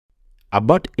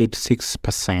About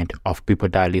 86% of people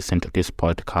that listen to this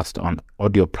podcast on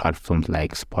audio platforms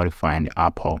like Spotify and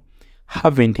Apple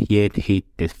haven't yet hit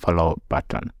the follow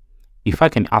button. If I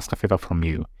can ask a favor from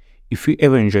you, if you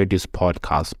ever enjoyed this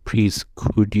podcast, please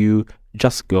could you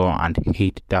just go and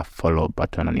hit that follow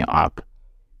button on your app?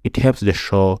 It helps the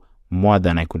show more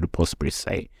than I could possibly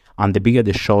say. And the bigger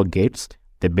the show gets,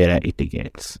 the better it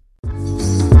gets.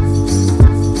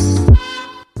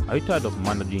 Are you tired of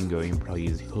managing your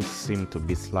employees who seem to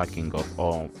be slacking off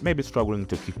or maybe struggling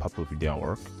to keep up with their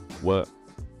work? Well,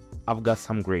 I've got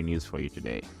some great news for you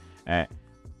today.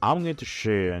 I'm going to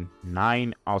share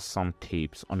 9 awesome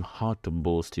tips on how to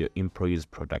boost your employees'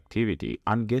 productivity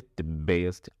and get the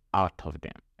best out of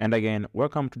them. And again,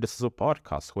 welcome to the Sizzle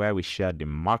Podcast, where we share the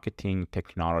marketing,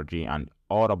 technology, and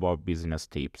all about business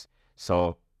tips.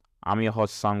 So, I'm your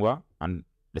host, Sangwa, and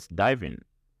let's dive in.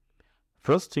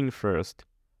 First thing first,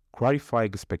 clarify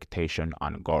expectation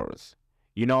and goals.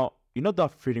 You know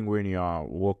that feeling when you are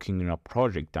working in a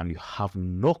project and you have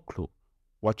no clue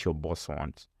what your boss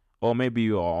wants. Or maybe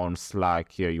you are on Slack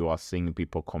here, you are seeing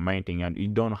people commenting and you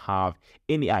don't have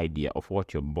any idea of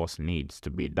what your boss needs to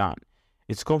be done.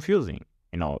 It's confusing,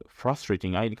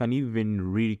 frustrating, and it can even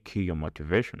really kill your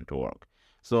motivation to work.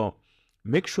 So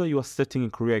make sure you are setting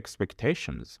clear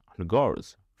expectations and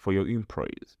goals for your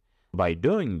employees. By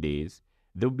doing this,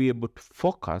 they'll be able to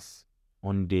focus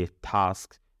on their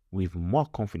tasks with more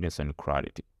confidence and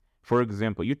clarity. For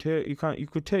example, you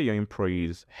could tell your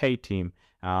employees, "Hey team,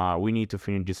 we need to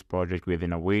finish this project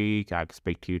within a week. I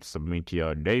expect you to submit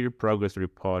your daily progress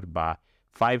report by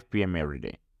 5 p.m. every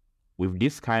day." With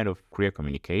this kind of clear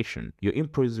communication, your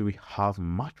employees will have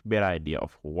much better idea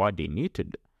of what they need to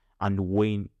do and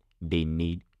when they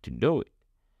need to do it.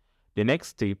 The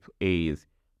next tip is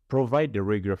provide the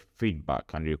regular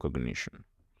feedback and recognition.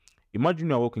 Imagine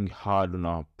you're working hard on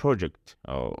a project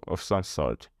of some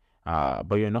sort,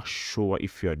 but you're not sure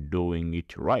if you're doing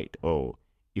it right or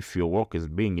if your work is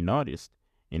being noticed.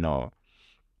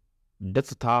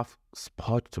 That's a tough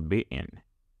spot to be in.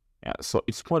 So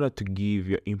it's important to give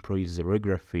your employees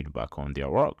regular feedback on their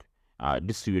work.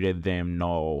 This will let them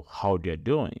know how they're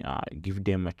doing, give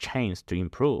them a chance to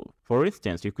improve. For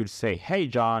instance, you could say, "Hey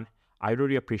John, I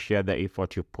really appreciate the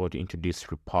effort you put into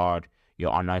this report.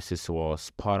 Your analysis was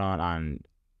spot on and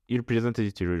you presented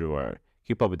it really well.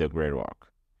 Keep up with the great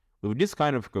work." With this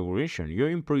kind of recognition,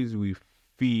 your employees will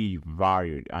feel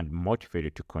valued and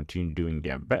motivated to continue doing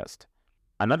their best.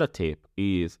 Another tip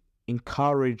is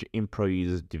encourage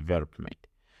employees' development.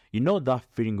 You know that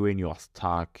feeling when you are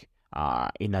stuck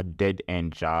in a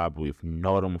dead-end job with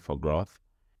no room for growth?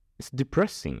 It's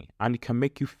depressing and it can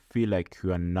make you feel like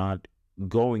you are not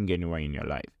going anywhere in your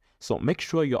life. So make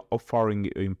sure you're offering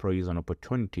your employees an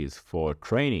opportunities for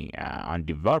training and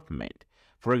development.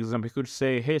 For example, you could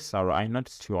say, "Hey Sarah, I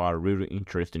noticed you are really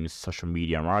interested in social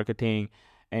media marketing,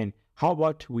 and how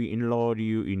about we enroll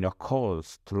you in a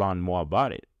course to learn more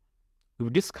about it?"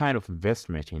 With this kind of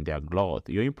investment in their growth,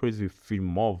 your employees will feel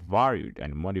more valued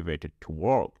and motivated to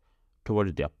work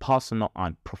towards their personal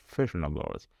and professional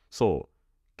goals. So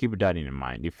keep that in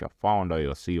mind if you're founder,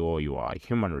 you're CEO, you are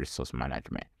human resource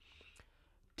management.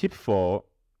 Tip 4,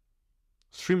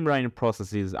 streamline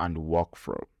processes and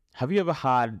workflow. Have you ever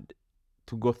had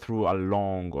to go through a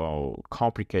long or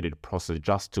complicated process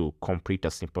just to complete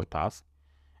a simple task?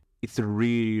 It's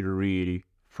really, really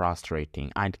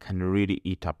frustrating and can really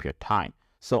eat up your time.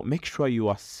 So make sure you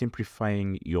are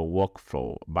simplifying your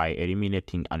workflow by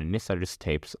eliminating unnecessary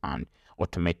steps and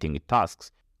automating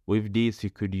tasks. With this, you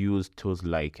could use tools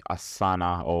like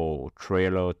Asana or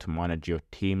Trello to manage your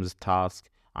team's tasks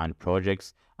and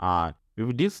projects.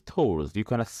 With these tools, you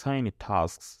can assign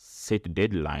tasks, set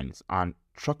deadlines, and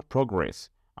track progress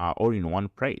all in one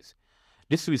place.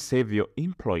 This will save your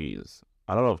employees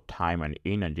a lot of time and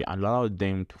energy and allow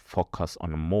them to focus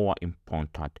on more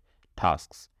important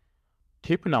tasks.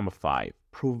 Tip number 5,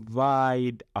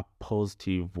 provide a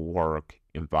positive work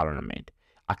environment.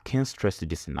 I can't stress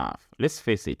this enough. Let's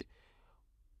face it,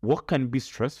 work can be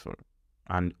stressful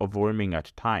and overwhelming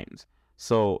at times.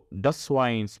 So that's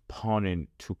why it's important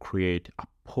to create a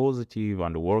positive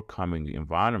and welcoming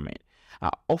environment.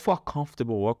 Offer a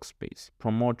comfortable workspace,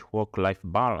 promote work-life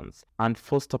balance, and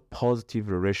foster positive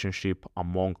relationship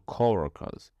among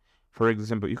coworkers. For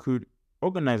example, you could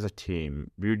organize a team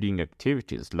building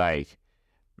activities like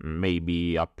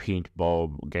maybe a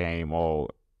paintball game or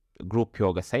group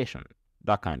yoga session,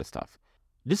 that kind of stuff.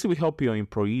 This will help your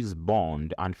employees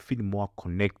bond and feel more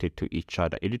connected to each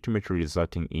other, ultimately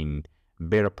resulting in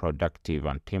better productive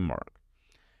and teamwork.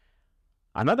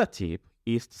 Another tip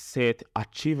is to set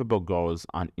achievable goals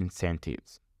and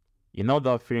incentives. You know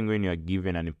that feeling when you're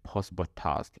given an impossible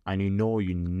task and you know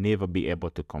you'll never be able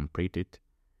to complete it?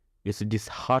 It's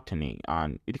disheartening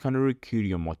and it can really kill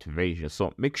your motivation.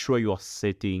 So make sure you are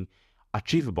setting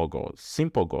achievable goals,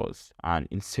 simple goals, and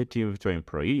incentive to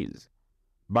employees.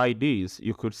 By this,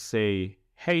 you could say,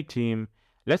 hey team,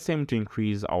 let's aim to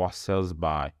increase our sales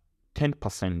by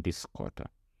 10% this quarter.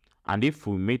 And if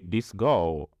we meet this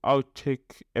goal, I'll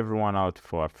take everyone out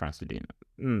for a fancy dinner.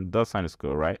 That sounds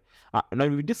good, right? Now,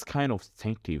 with this kind of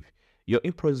incentive, your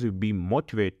employees will be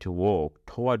motivated to work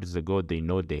towards the goal they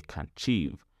know they can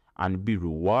achieve and be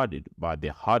rewarded by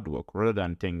their hard work rather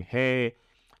than saying, hey,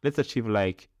 let's achieve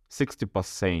like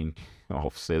 60%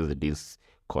 of sales this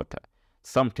quarter.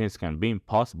 Some things can be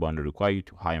impossible and require you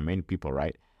to hire many people,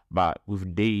 right? But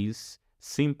with these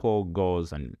simple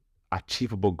goals and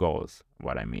achievable goals,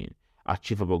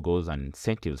 achievable goals and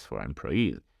incentives for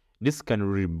employees, this can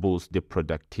really boost the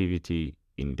productivity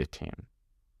in the team.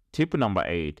 Tip number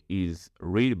 8 is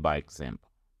read by example.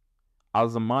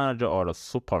 As a manager or a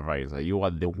supervisor, you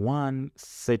are the one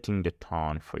setting the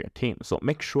tone for your team. So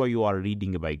make sure you are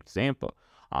leading by example.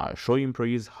 Show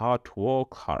employees how to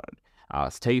work hard,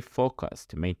 stay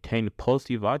focused, maintain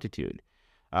positive attitude.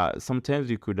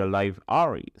 Sometimes you could alive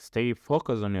early, stay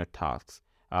focused on your tasks,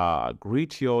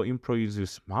 greet your employees with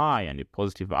a smile and a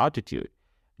positive attitude.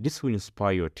 This will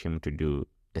inspire your team to do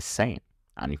the same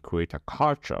and create a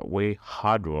culture where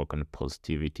hard work and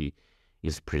positivity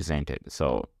is presented.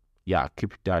 So yeah,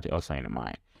 keep that also in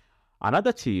mind.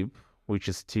 Another tip, which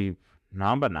is tip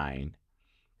number 9,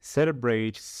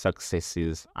 celebrate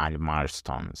successes and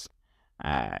milestones.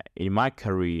 In my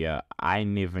career, I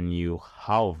never knew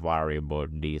how valuable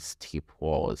this tip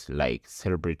was, like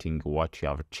celebrating what you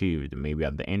have achieved, maybe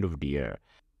at the end of the year.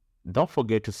 Don't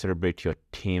forget to celebrate your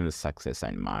team's success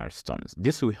and milestones.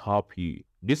 This will help you.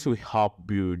 This will help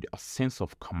build a sense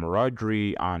of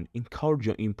camaraderie and encourage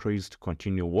your employees to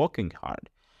continue working hard.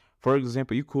 For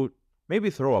example, you could maybe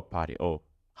throw a party or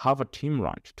have a team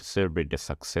lunch to celebrate the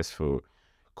successful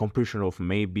completion of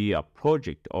maybe a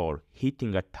project or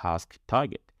hitting a task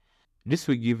target. This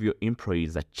will give your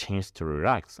employees a chance to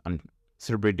relax and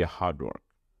celebrate their hard work.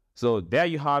 So there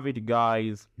you have it,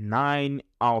 guys. 9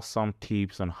 awesome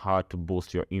tips on how to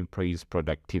boost your employees'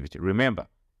 productivity. Remember,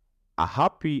 a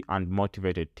happy and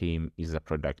motivated team is a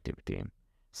productive team.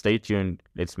 Stay tuned.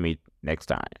 Let's meet next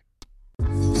time.